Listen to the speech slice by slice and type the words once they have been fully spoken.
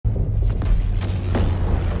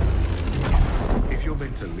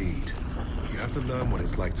To lead, you have to learn what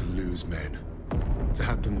it's like to lose men. To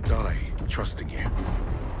have them die trusting you.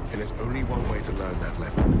 And there's only one way to learn that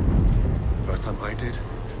lesson. First time I did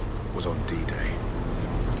was on D-Day.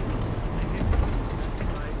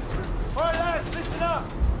 All right, lads, listen up.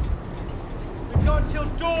 We've got until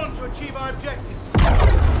dawn to achieve our objective.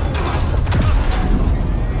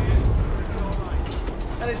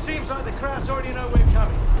 And it seems like the Krauts already know we're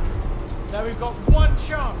coming. Now we've got one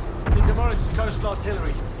chance to demolish the coastal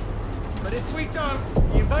artillery. But if we don't,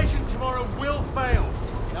 the invasion tomorrow will fail.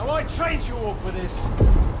 Now I trained you all for this.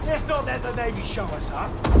 Let's not let the Navy show us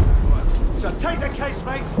up. So take the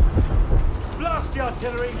casemates, blast the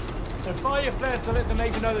artillery, and fire your flares to let the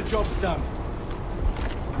Navy know the job's done.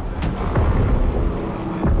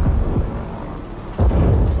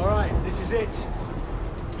 All right, this is it.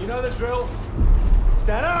 You know the drill.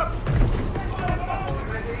 Stand up!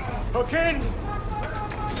 Hook in!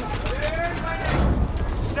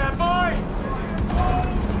 Stand by!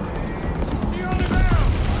 See you on the ground!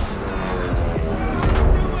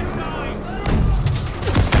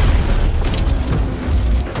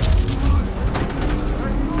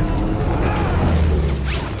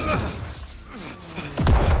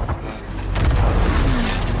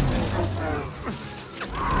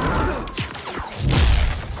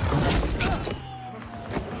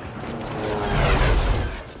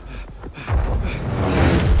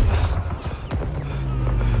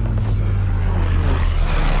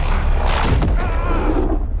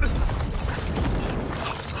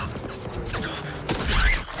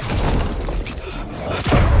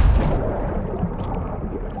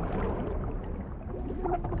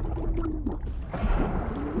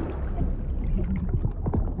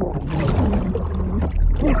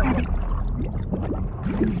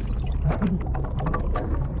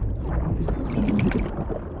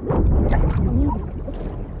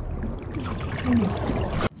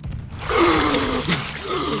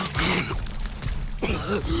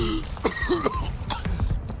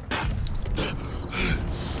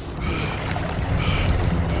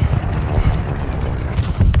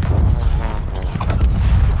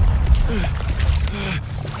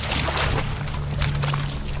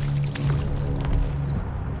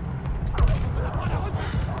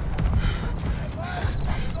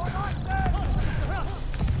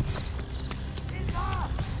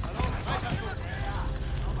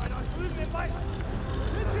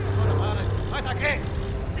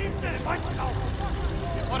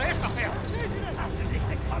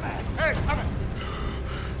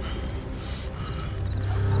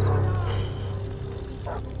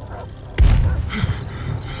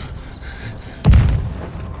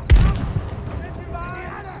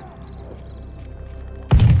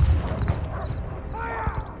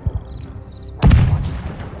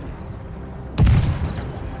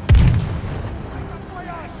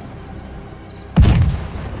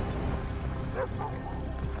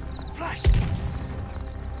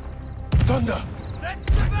 Thunder!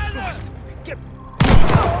 Get...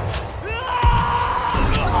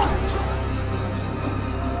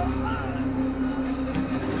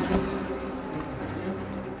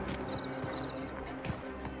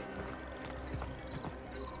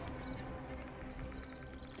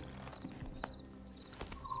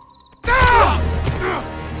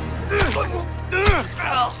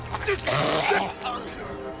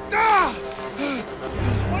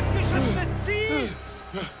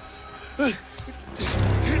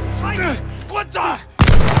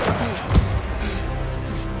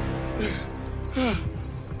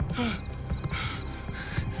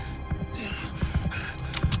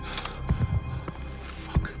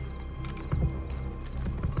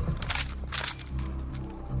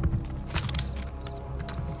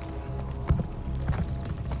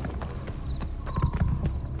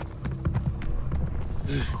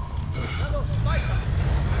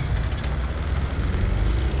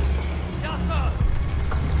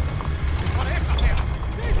 What is that here?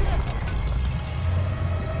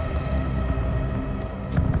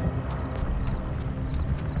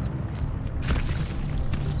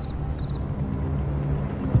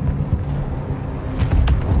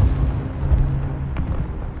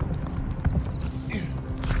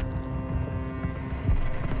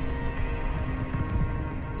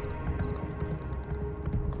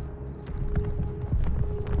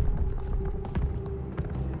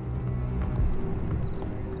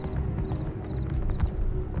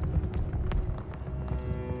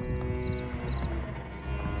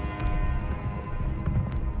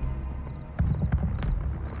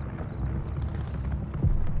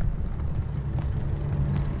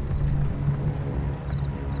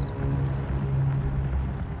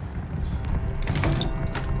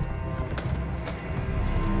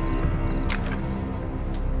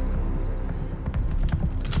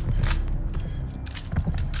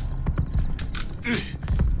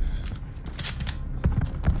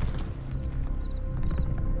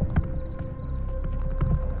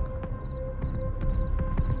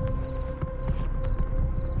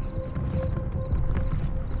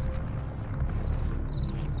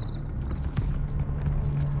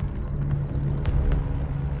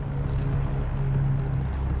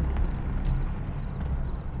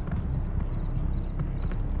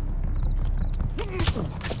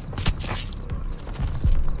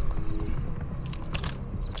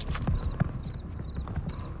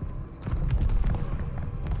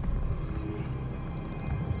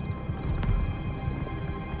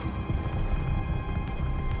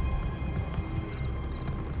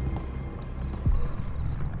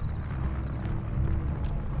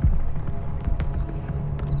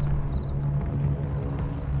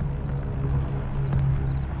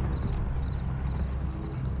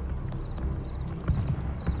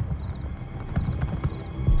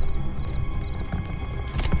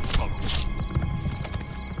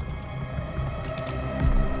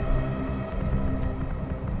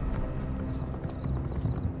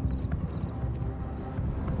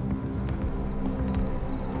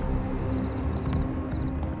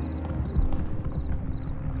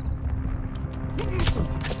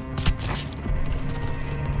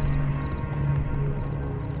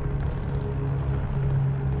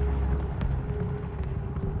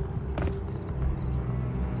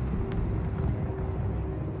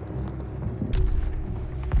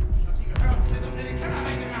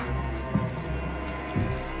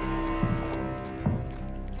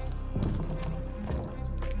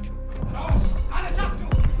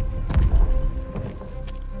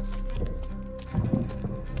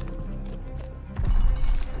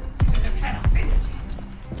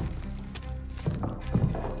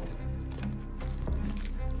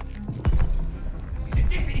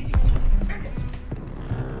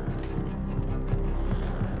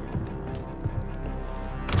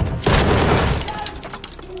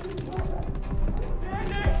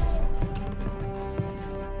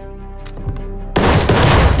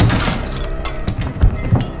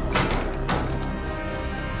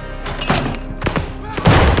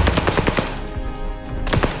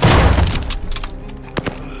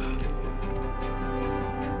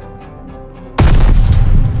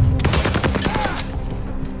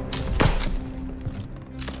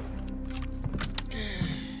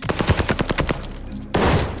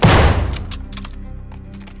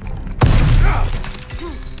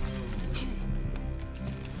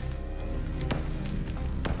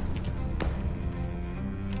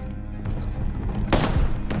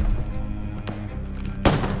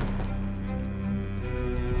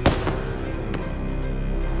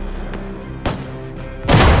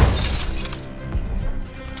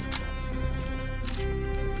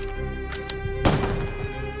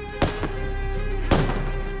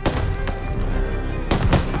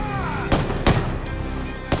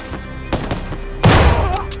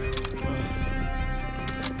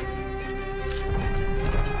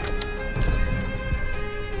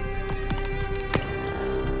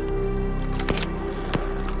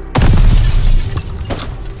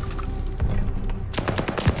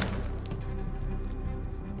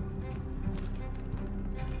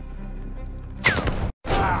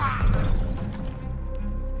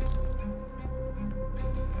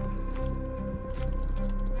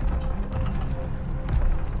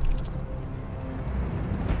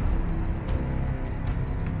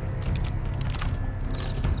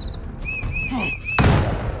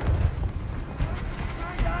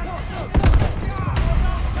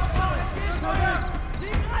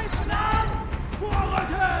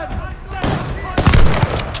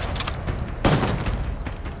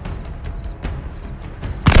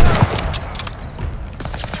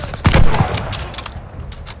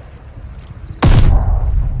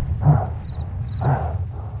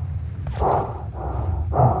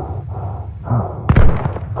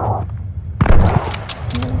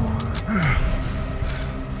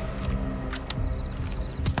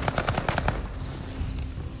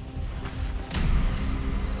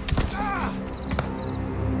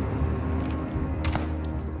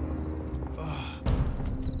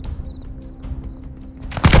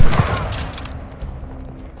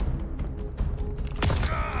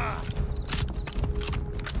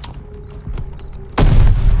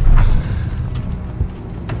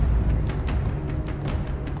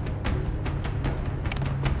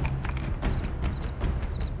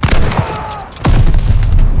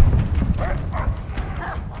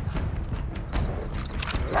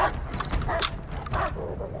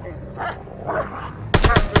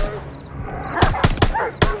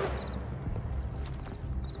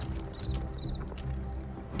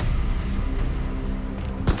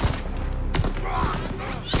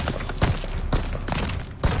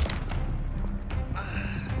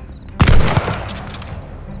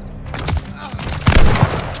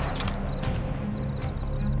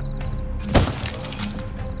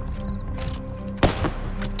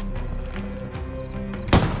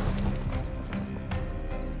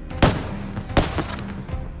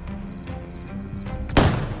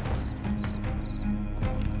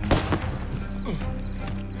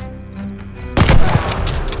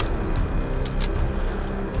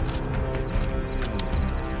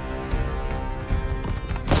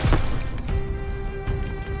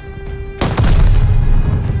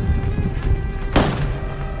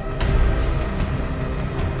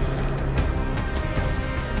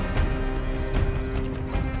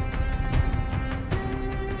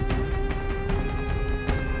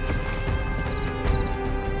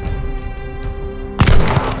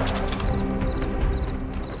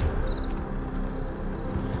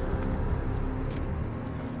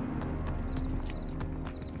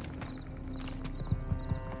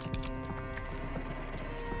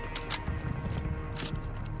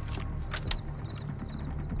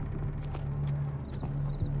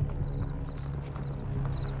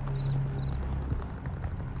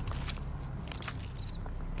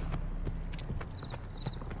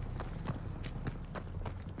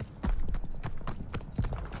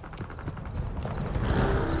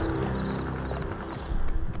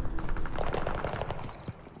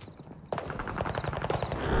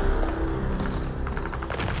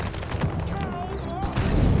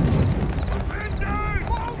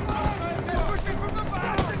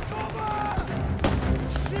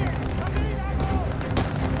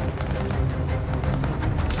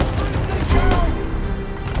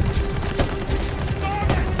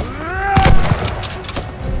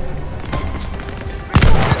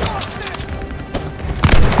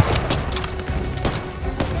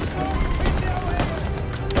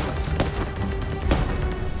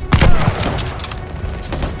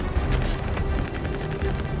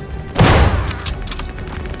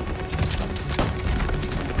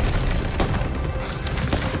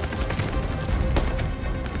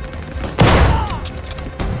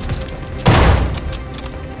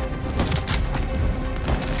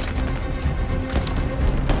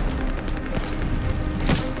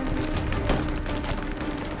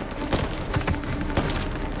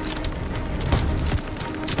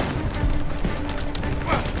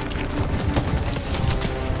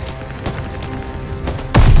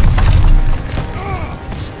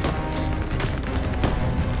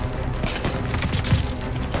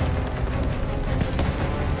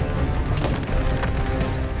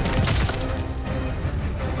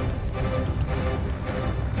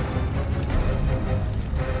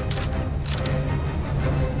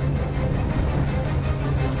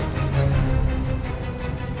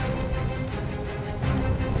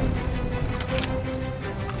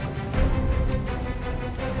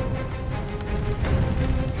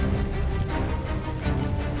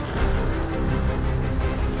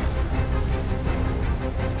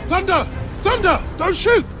 under! Don't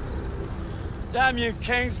shoot! Damn you,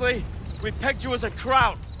 Kingsley. We pegged you as a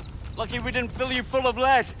kraut. Lucky we didn't fill you full of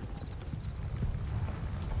lead.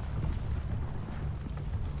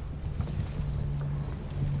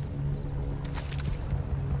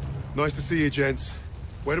 Nice to see you, gents.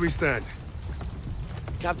 Where do we stand?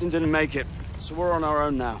 Captain didn't make it, so we're on our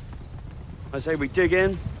own now. I say we dig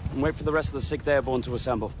in and wait for the rest of the 6th Airborne to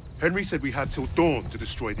assemble. Henry said we had till dawn to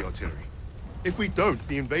destroy the artillery. If we don't,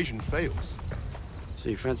 the invasion fails. So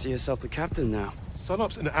you fancy yourself the captain now?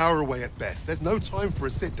 Sunup's an hour away at best. There's no time for a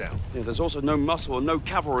sit-down. Yeah, there's also no muscle and no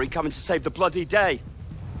cavalry coming to save the bloody day.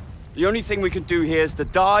 The only thing we can do here is to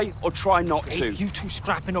die or try not to. You two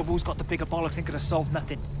scrapping over who's got the bigger bollocks ain't gonna solve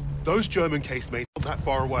nothing. Those German casemates aren't that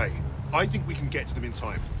far away. I think we can get to them in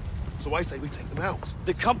time. So I say we take them out.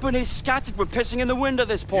 The company's scattered. We're pissing in the wind at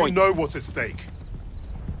this point. You know what's at stake.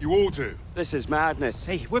 You all do. This is madness.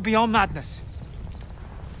 Hey, we're beyond madness.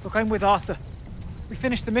 Look, I'm with Arthur. We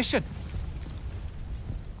finished the mission.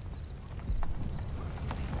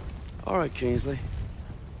 All right, Kingsley.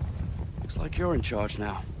 Looks like you're in charge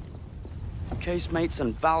now. Casemates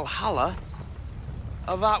and Valhalla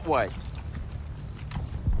are that way.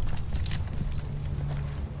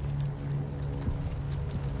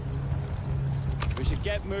 We should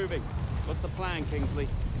get moving. What's the plan, Kingsley?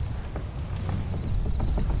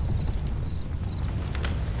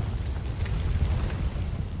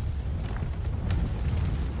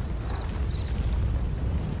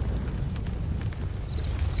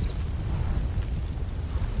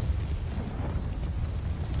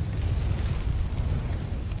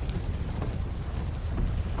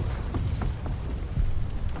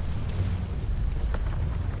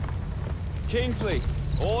 Kingsley,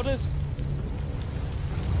 orders?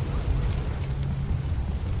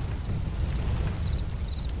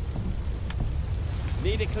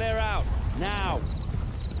 Need to clear out, now.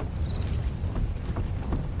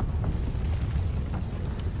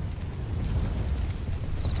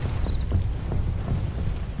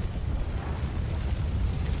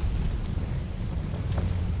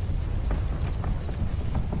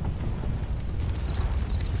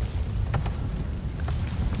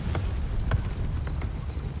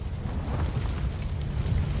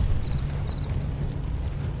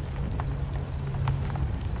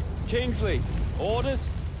 Kingsley, orders?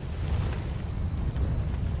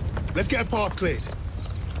 Let's get a path cleared.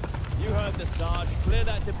 You heard the Sarge. Clear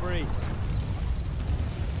that debris.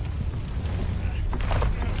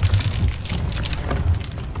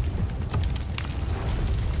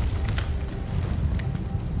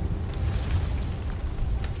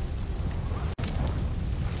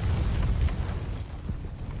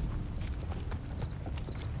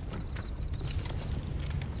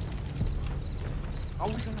 Are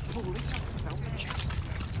we gonna pull this off without the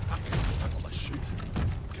kill? Let's shoot.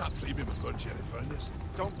 Can't free me before Jerry found us.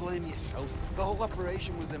 Don't blame yourself. The whole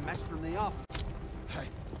operation was a mess from the off. Hey,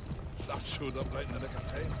 Sam showed up right in the nick of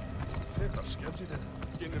time. Saved our skids, he did.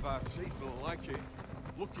 Beginning of our teeth will like it.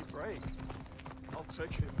 Lucky break. I'll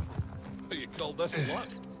take it. What you call this luck?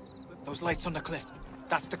 Those lights on the cliff.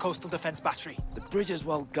 That's the coastal defense battery. The bridge is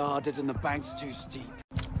well guarded and the bank's too steep.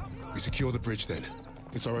 We secure the bridge then.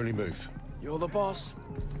 It's our only move. You're the boss.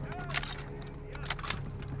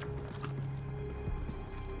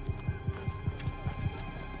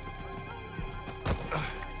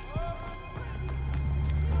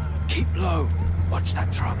 Keep low. Watch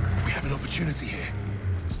that truck. We have an opportunity here.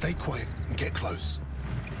 Stay quiet and get close.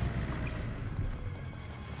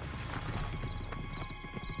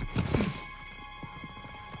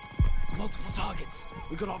 Multiple targets.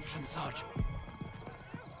 We got options, Sarge.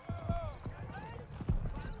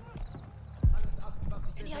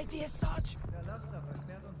 Any ideas, Sarge?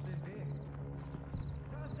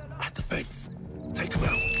 At the fence. Take them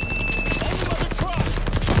out. Over the truck!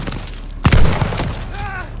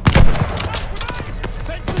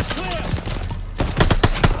 Fence is clear!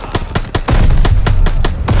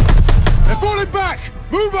 They're falling back!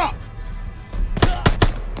 Move up!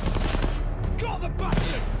 Got the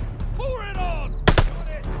bastard! Pour it on!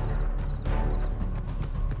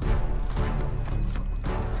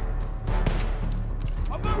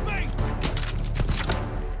 I'm moving!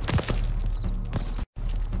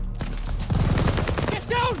 Get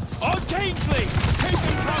down! On Kingsley!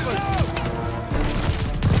 Taking covers!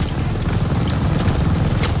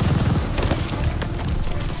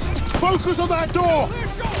 Focus on that door!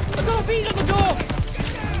 I got a beat on the door!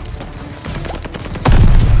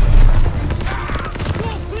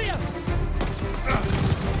 Door's clear!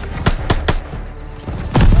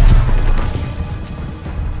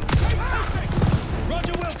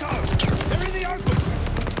 Roger, Wilco! They're in the open!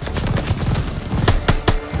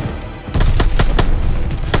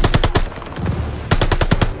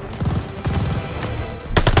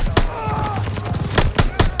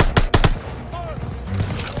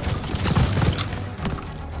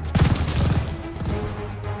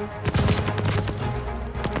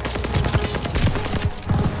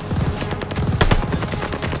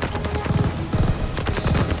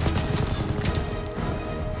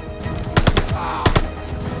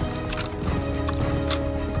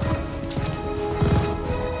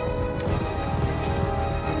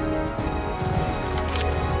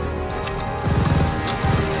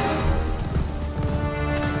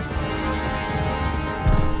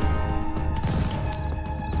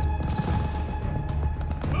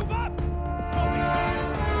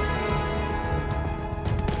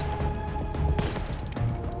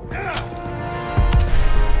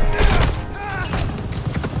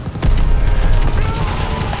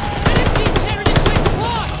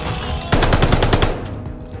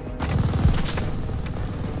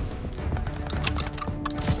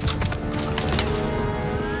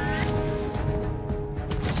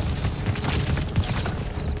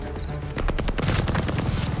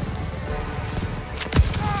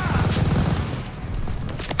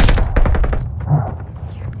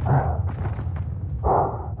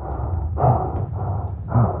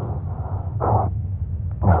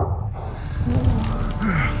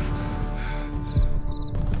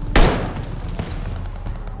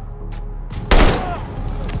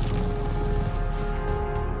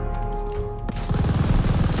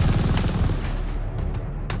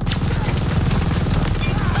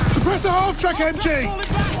 Where's the half-track MG?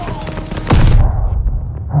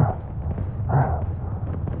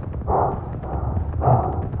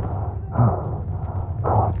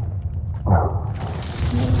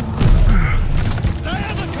 Stay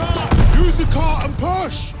on the car! Use the cart and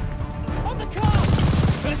push! On the car!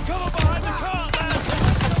 There's cover behind the car, lads!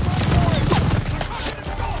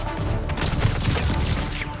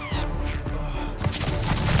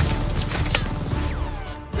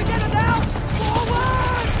 Together now!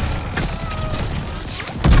 Forward!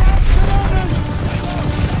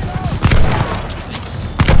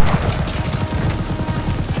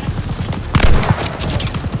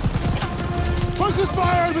 Focus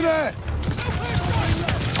fire over there!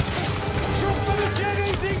 Shoot for the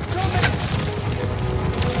Jennies incoming!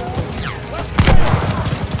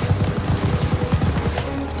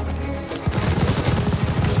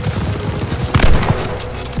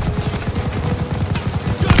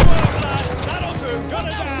 Good work, lads! That'll do! Got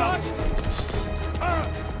it down!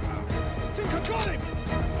 Think I got him!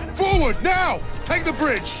 Forward, now! Take the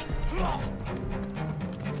bridge!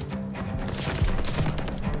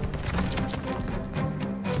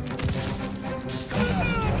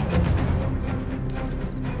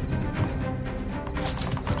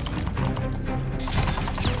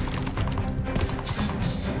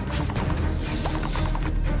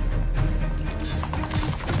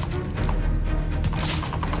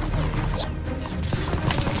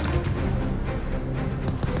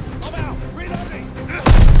 I'm out! Reloading!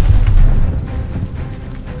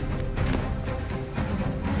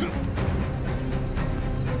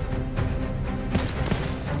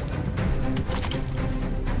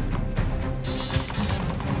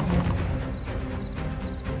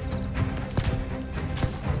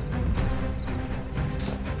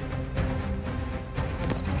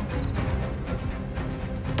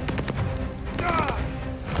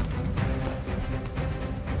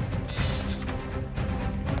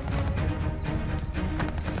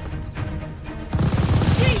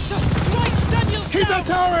 Keep that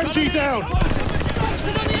tower MG down!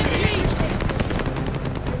 Sit on the MG!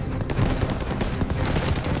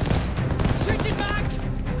 Changing backs!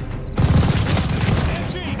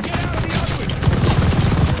 MG, get out of the open!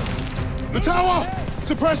 The tower!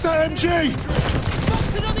 Suppress that MG!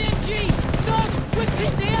 Sit on the MG! Sarge, quick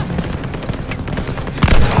hit there!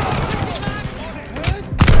 Changing backs!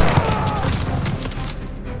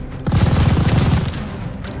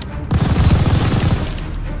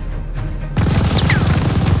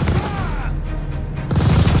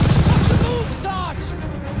 Move, Sarge!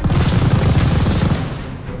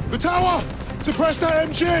 The tower! Suppress that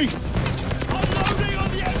MG! Unloading on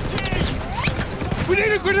the MG! We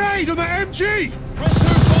need a grenade on that MG! We're too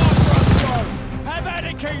far for us to go! Have at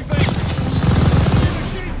it, Kingsley!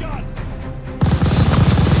 Machine gun!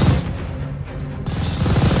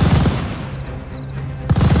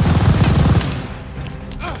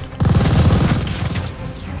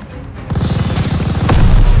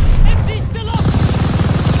 MG's still up!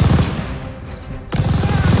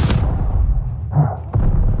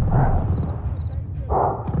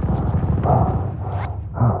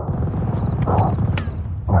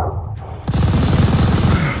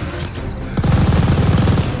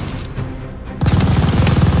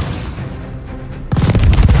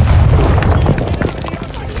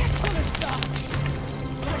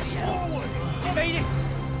 Made it!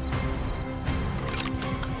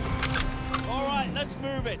 All right, let's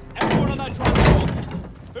move it. Everyone on that drive.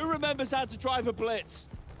 Who remembers how to drive a blitz?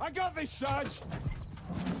 I got this, Sarge.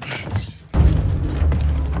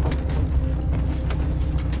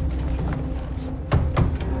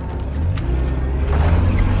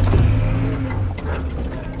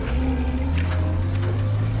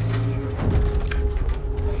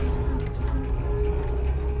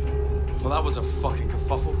 Well, that was a fucking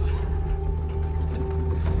kerfuffle.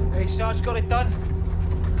 Hey, Sarge, got it done.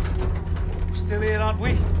 We're still here, aren't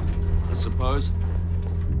we? I suppose.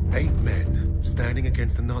 8 men standing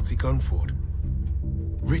against a Nazi gun fort.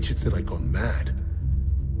 Richard said I'd gone mad.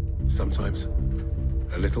 Sometimes,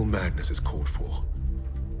 a little madness is called for.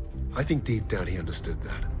 I think deep down he understood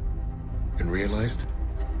that. And realized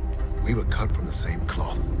we were cut from the same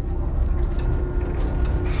cloth.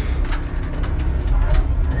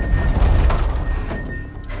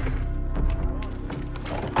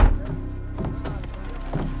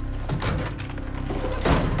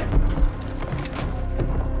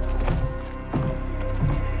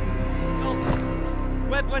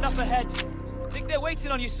 Webb went up ahead. Think they're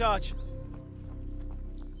waiting on you, Sarge.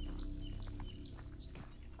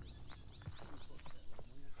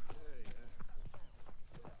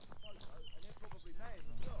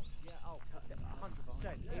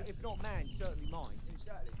 If not man, certainly mine.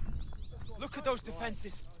 Exactly. Look at those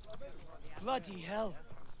defenses. Bloody hell.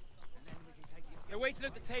 They're waiting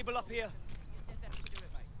at the table up here.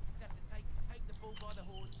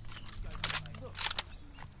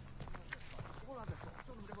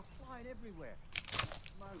 They were flying everywhere.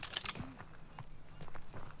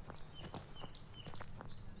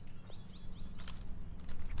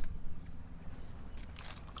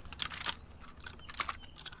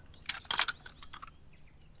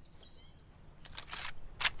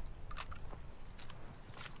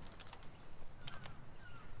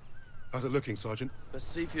 How's it looking, Sergeant?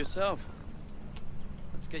 Best see for yourself.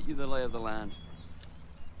 Let's get you the lay of the land.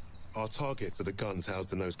 Our targets are the guns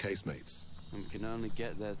housed in those casemates. And we can only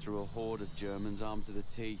get there through a horde of Germans armed to the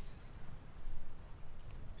teeth.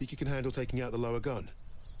 Think you can handle taking out the lower gun?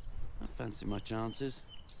 I fancy my chances.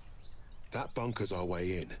 That bunker's our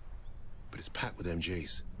way in, but it's packed with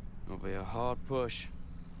MGs. It'll be a hard push.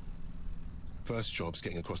 First job's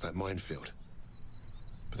getting across that minefield.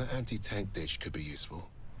 But that anti-tank ditch could be useful.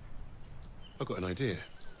 I've got an idea.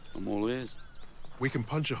 I'm all ears. We can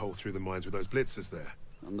punch a hole through the mines with those blitzers there.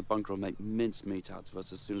 And the bunker will make mincemeat out of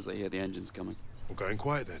us as soon as they hear the engines coming. We're going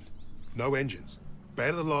quiet then. No engines. Bail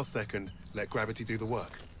at the last second, let gravity do the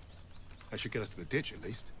work. That should get us to the ditch at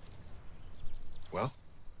least. Well?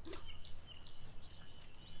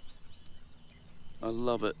 I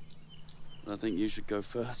love it. I think you should go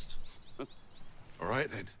first. All right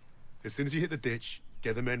then. As soon as you hit the ditch,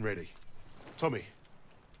 get the men ready. Tommy,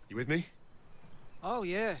 you with me? Oh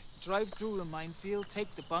yeah, drive through the minefield,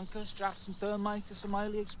 take the bunker, strap some thermite to some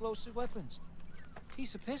highly explosive weapons.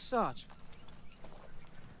 Piece of piss, Sarge.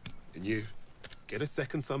 And you, get a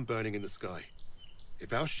second sun burning in the sky.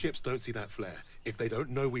 If our ships don't see that flare, if they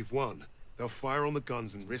don't know we've won, they'll fire on the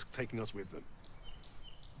guns and risk taking us with them.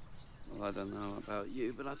 Well, I don't know about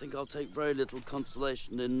you, but I think I'll take very little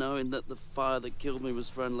consolation in knowing that the fire that killed me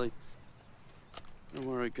was friendly. Don't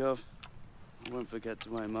worry, Gov. I won't forget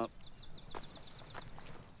to aim up.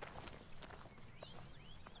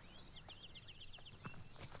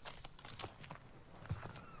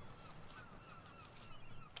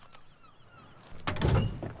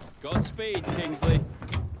 Godspeed, Kingsley.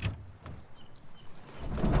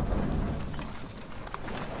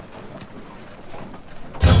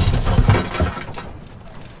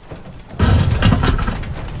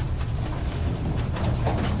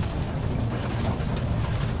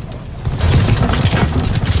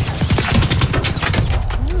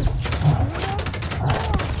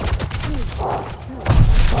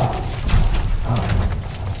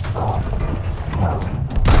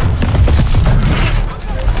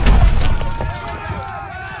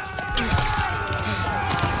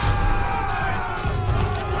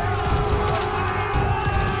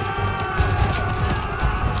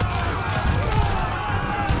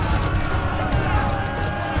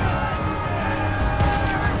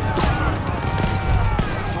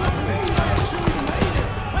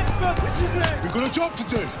 Job to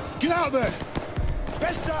do. Get out there.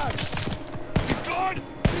 Best side. He's gone.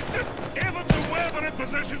 He's just able to weather in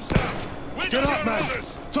position, Sarge. Get up, man.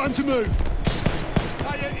 Orders. Time to move.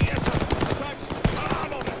 Yes, sir. Thanks.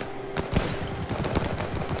 I'm on it.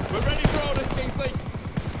 We're ready for orders, Kingsley.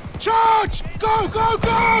 Charge! Go, go,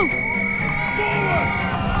 go! Forward!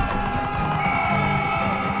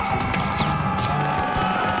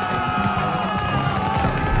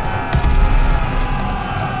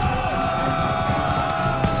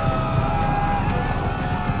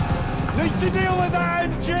 To deal with that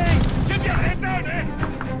MG! Get your head down, eh?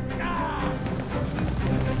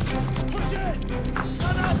 Push it!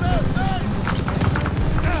 Run out there, man!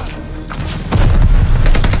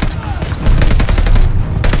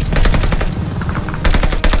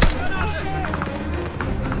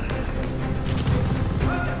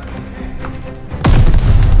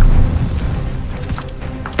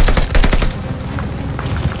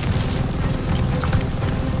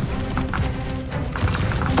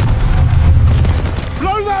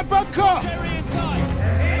 Bunker! Jerry inside!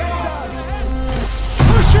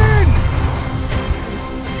 Push in!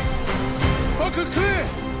 Bunker clear!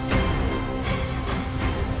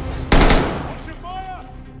 Watch your fire!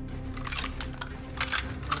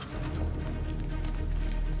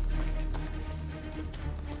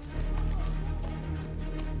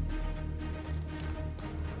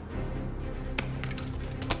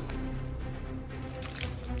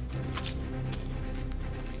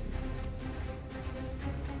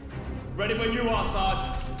 Ready when you are, Sarge.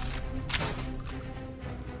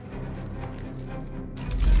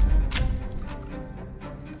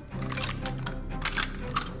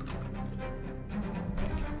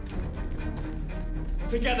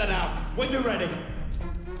 Together now, when you're ready.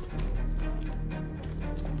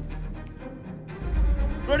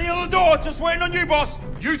 Ready on the door, just waiting on you, boss.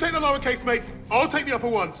 You take the lowercase, mates. I'll take the upper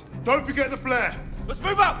ones. Don't forget the flare. Let's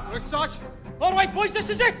move up. Where's Sarge? All right, boys, this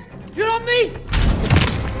is it. You're on me.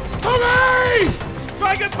 Tommy!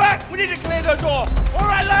 Try and get back. We need to clear the door. All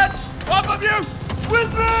right, lads. Half of you,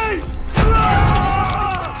 with me.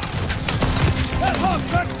 That hot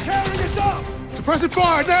truck's tearing us up! Suppressive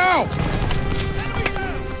fire now!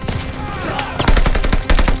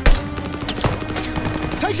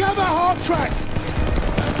 Take out that hard track!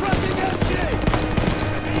 Suppressing MG!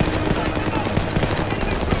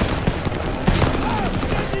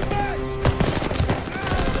 Changing backs!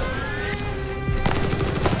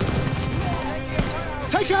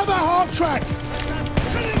 Take out that hard track!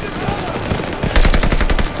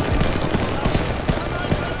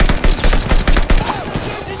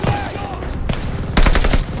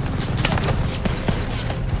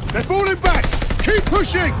 They're falling back! Keep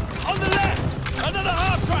pushing! On the left! Another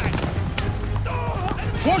half track!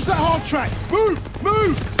 Watch that hard track! Move!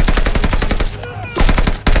 Move!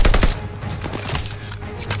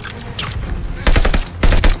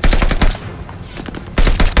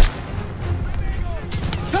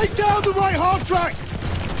 Take down the right hard track!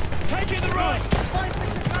 Take it the right!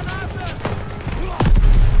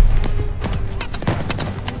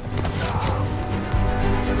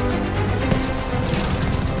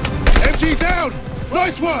 MG down!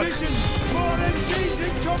 Nice work! Position! More MGs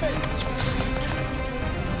incoming!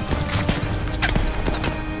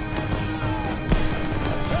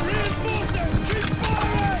 The reinforcers! Keep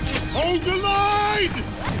firing! Hold the line!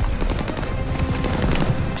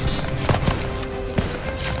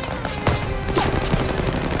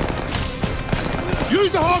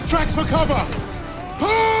 Use the half tracks for cover!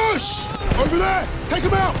 Push! Over there! Take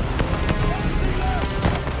them out!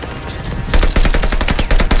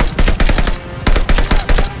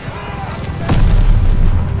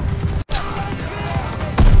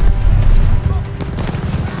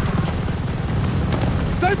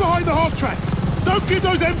 Stay behind the half track! Don't give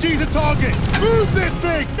those MGs a target! Move this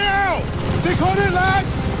thing, now! Stick on it,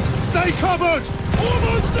 lads! Stay covered!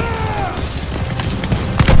 Almost there!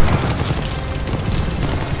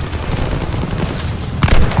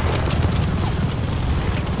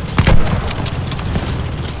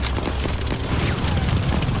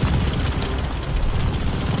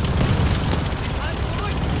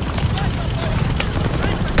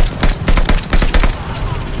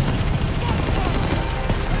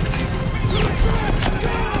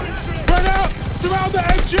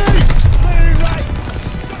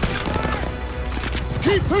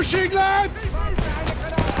 Keep pushing, lads!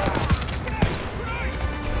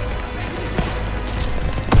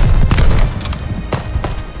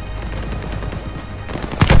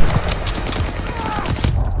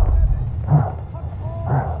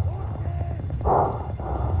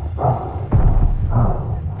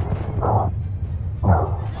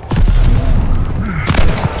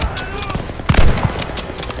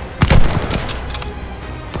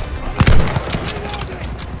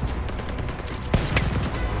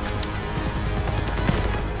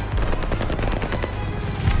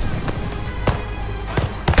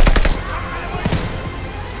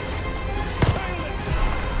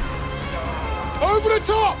 Over the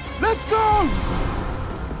top! Let's go!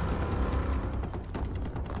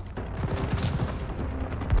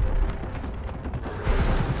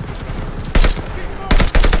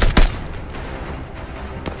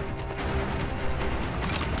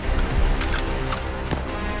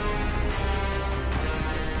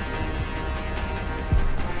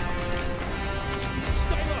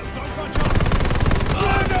 Stay low, don't bunch up!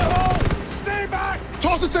 Find the hole! Stay back!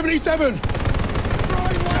 Toss a 77!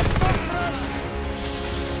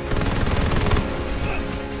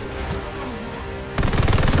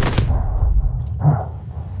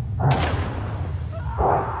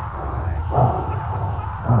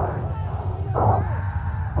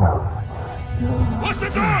 What's the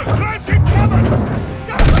door? Clan's in cover!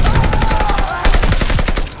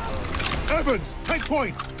 Evans, take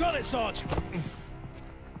point! Got it, Sarge!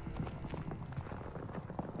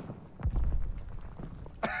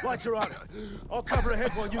 Lights are out. I'll cover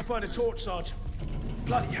ahead while you find a torch, Sarge.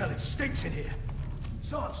 Bloody hell, it stinks in here.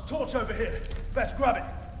 Sarge, torch over here. Best grab it.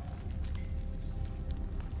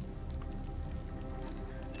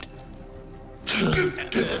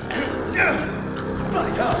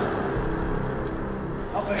 Bloody hell.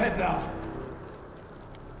 Up ahead now.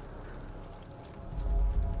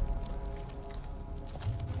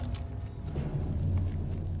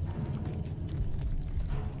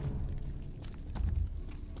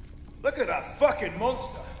 Look at that fucking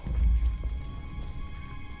monster!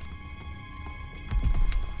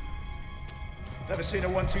 Never seen a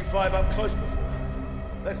 125 up close before.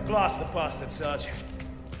 Let's blast the bastard, Sarge.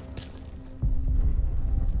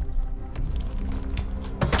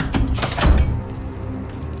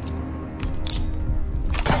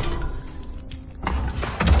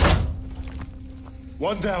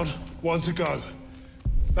 One down, one to go.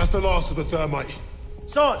 That's the last of the thermite.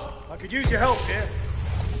 Sarge, I could use your help here.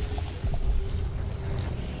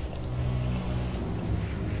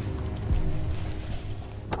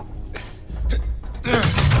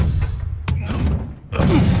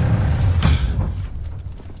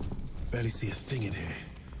 Barely see a thing in here.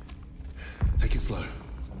 Take it slow.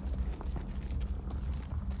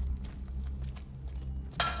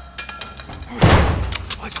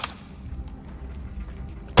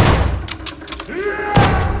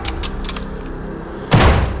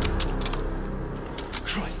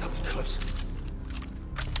 Christ, that was close.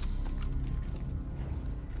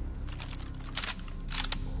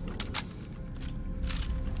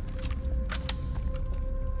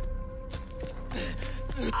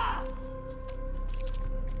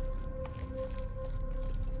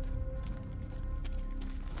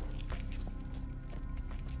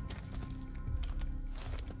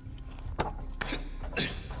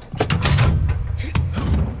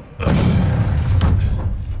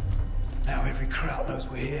 Now every crowd knows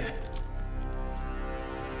we're here.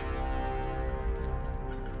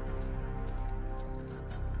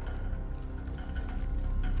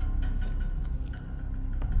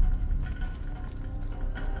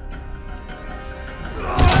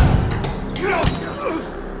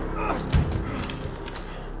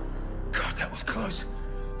 God, that was close.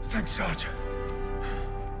 Thanks, Sarge.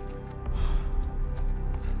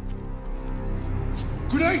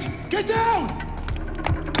 Grenade! Get down!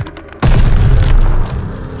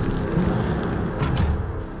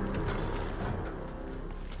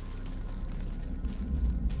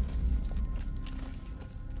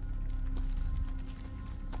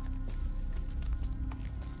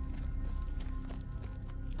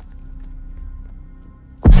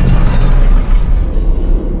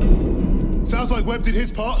 Sounds like Webb did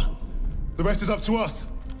his part. The rest is up to us.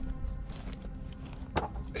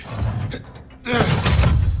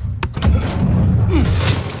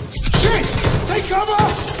 Shit! Take cover!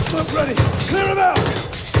 Smoke ready! Clear him out!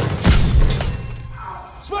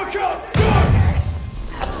 Smoke up! Go!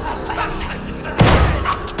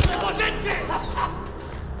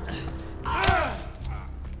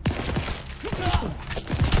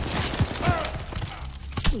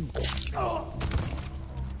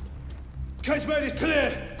 Casemate is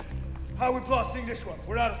clear! How are we blasting this one?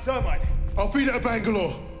 We're out of thermite. I'll feed it to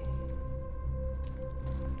Bangalore.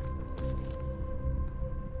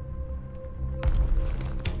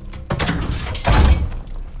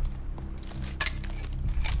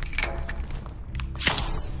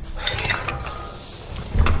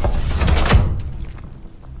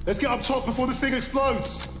 Let's get up top before this thing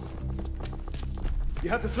explodes. You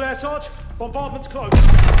have the flare, Sarge? Bombardment's close. Go!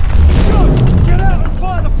 Get out and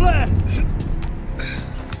fire the flare!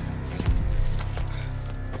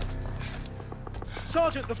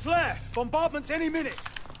 Sergeant, the flare! Bombardment's any minute!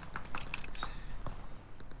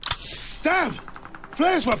 Damn!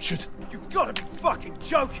 Flare's ruptured! You've got to be fucking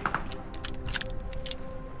joking!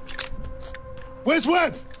 Where's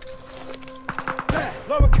Webb? There!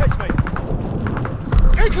 Lower casemate!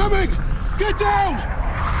 Incoming! Get down!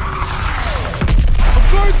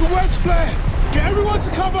 I'm going for Webb's flare! Get everyone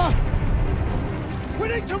to cover! We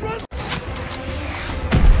need to run!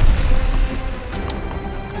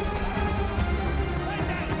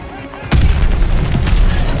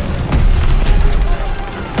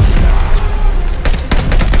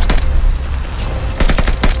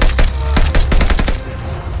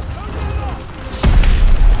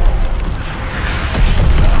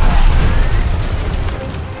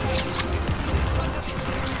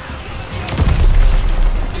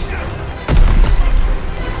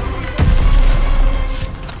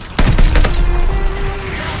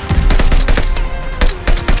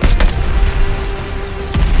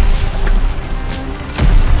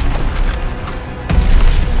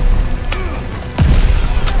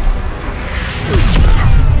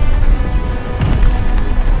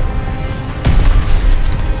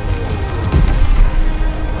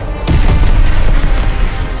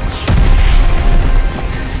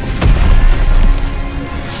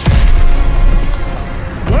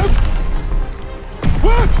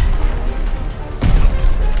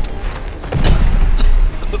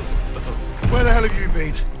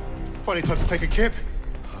 Funny time to take a kip.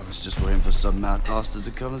 I was just waiting for some mad bastard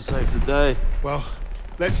to come and save the day. Well,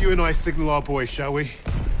 let's you and I signal our boys, shall we?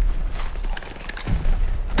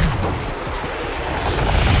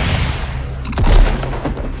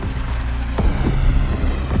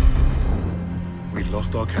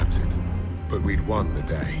 lost our captain, but we'd won the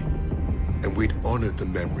day. And we'd honored the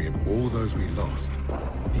memory of all those we lost,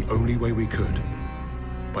 the only way we could,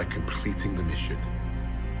 by completing the mission.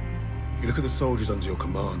 You look at the soldiers under your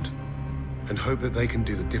command, and hope that they can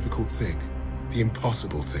do the difficult thing, the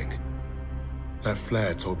impossible thing. That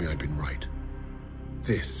flare told me I'd been right.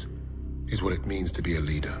 This is what it means to be a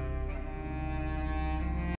leader.